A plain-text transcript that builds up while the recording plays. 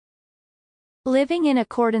Living in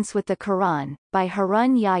Accordance with the Quran, by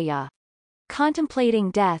Harun Yahya.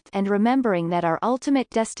 Contemplating death and remembering that our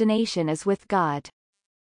ultimate destination is with God.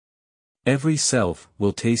 Every self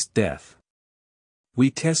will taste death.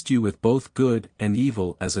 We test you with both good and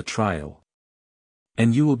evil as a trial.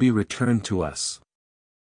 And you will be returned to us.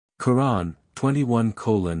 Quran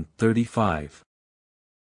 21:35.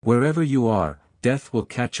 Wherever you are, death will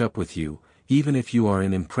catch up with you, even if you are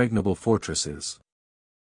in impregnable fortresses.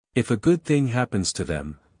 If a good thing happens to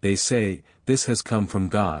them, they say, this has come from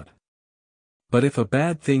God. But if a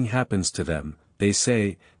bad thing happens to them, they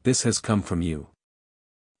say, this has come from you.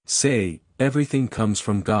 Say, everything comes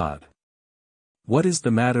from God. What is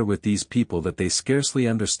the matter with these people that they scarcely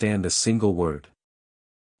understand a single word?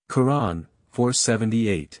 Quran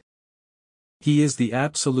 478. He is the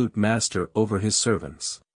absolute master over his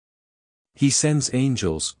servants. He sends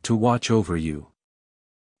angels to watch over you.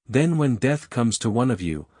 Then when death comes to one of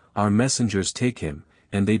you, our messengers take him,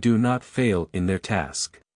 and they do not fail in their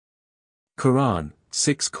task. Quran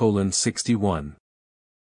 6:61.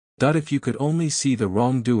 If you could only see the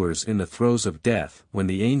wrongdoers in the throes of death when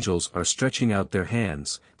the angels are stretching out their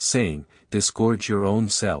hands, saying, disgorge your own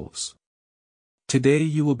selves. Today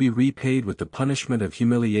you will be repaid with the punishment of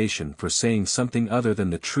humiliation for saying something other than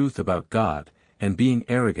the truth about God, and being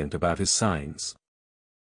arrogant about his signs.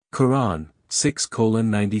 Quran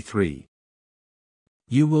 6:93.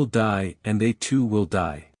 You will die and they too will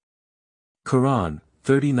die. Quran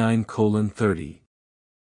 39:30.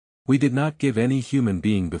 We did not give any human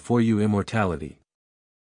being before you immortality.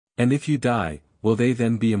 And if you die, will they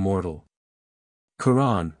then be immortal?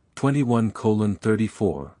 Quran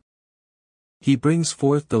 21:34. He brings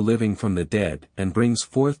forth the living from the dead and brings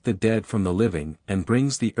forth the dead from the living and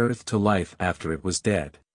brings the earth to life after it was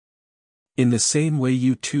dead. In the same way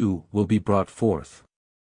you too will be brought forth.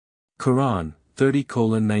 Quran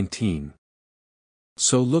 30:19.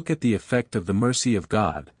 So look at the effect of the mercy of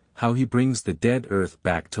God, how he brings the dead earth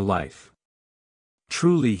back to life.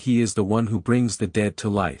 Truly he is the one who brings the dead to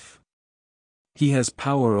life. He has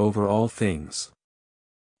power over all things.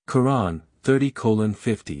 Quran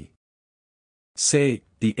 30:50. Say,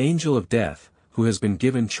 the angel of death, who has been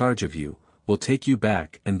given charge of you, will take you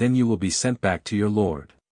back and then you will be sent back to your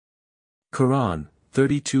Lord. Quran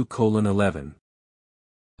 32:11.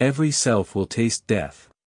 Every self will taste death.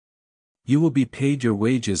 You will be paid your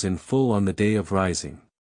wages in full on the day of rising.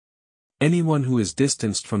 Anyone who is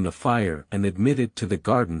distanced from the fire and admitted to the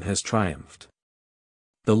garden has triumphed.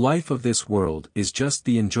 The life of this world is just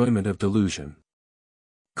the enjoyment of delusion.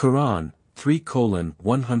 Quran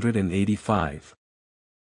 3:185.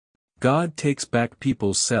 God takes back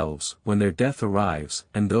people's selves when their death arrives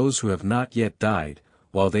and those who have not yet died,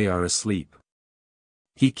 while they are asleep.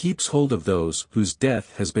 He keeps hold of those whose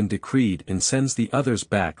death has been decreed and sends the others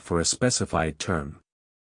back for a specified term.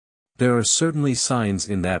 There are certainly signs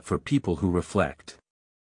in that for people who reflect.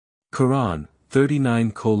 Quran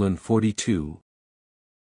 39:42.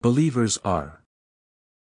 Believers are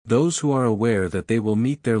those who are aware that they will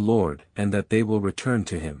meet their Lord and that they will return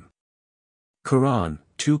to him. Quran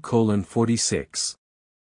 2:46.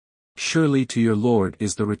 Surely to your Lord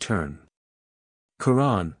is the return.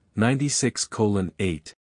 Quran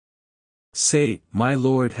 96:8. Say, my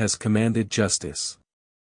Lord has commanded justice.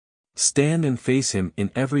 Stand and face him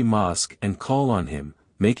in every mosque and call on him,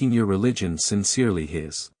 making your religion sincerely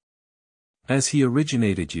his. As he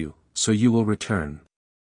originated you, so you will return.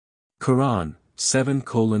 Quran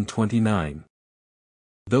 7:29.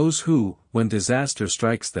 Those who, when disaster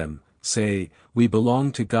strikes them, say, we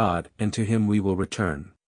belong to God and to him we will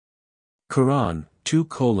return. Quran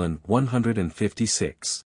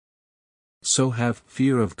 2:156. So have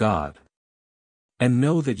fear of God. And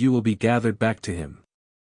know that you will be gathered back to him.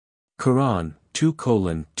 Quran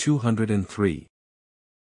 2:203.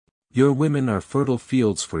 Your women are fertile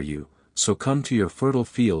fields for you, so come to your fertile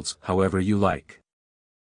fields however you like.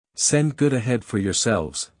 Send good ahead for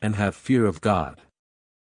yourselves and have fear of God.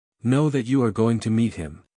 Know that you are going to meet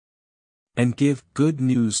him. And give good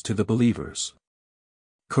news to the believers.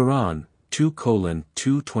 Quran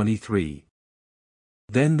 2:223.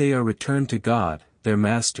 Then they are returned to God, their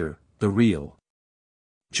Master, the real.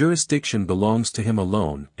 Jurisdiction belongs to him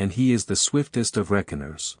alone and he is the swiftest of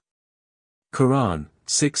reckoners. Quran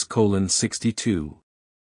 6:62.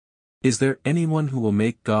 Is there anyone who will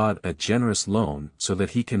make God a generous loan so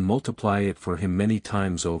that he can multiply it for him many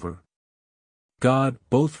times over? God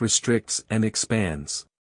both restricts and expands.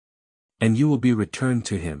 And you will be returned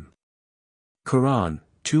to him. Quran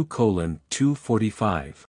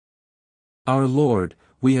 2:245. Our Lord,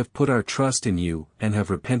 we have put our trust in you and have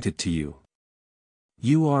repented to you.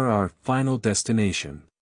 You are our final destination.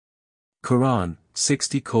 Quran,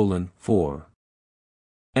 60:4.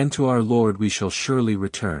 And to our Lord we shall surely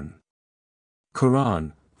return.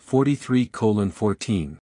 Quran,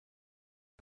 43:14.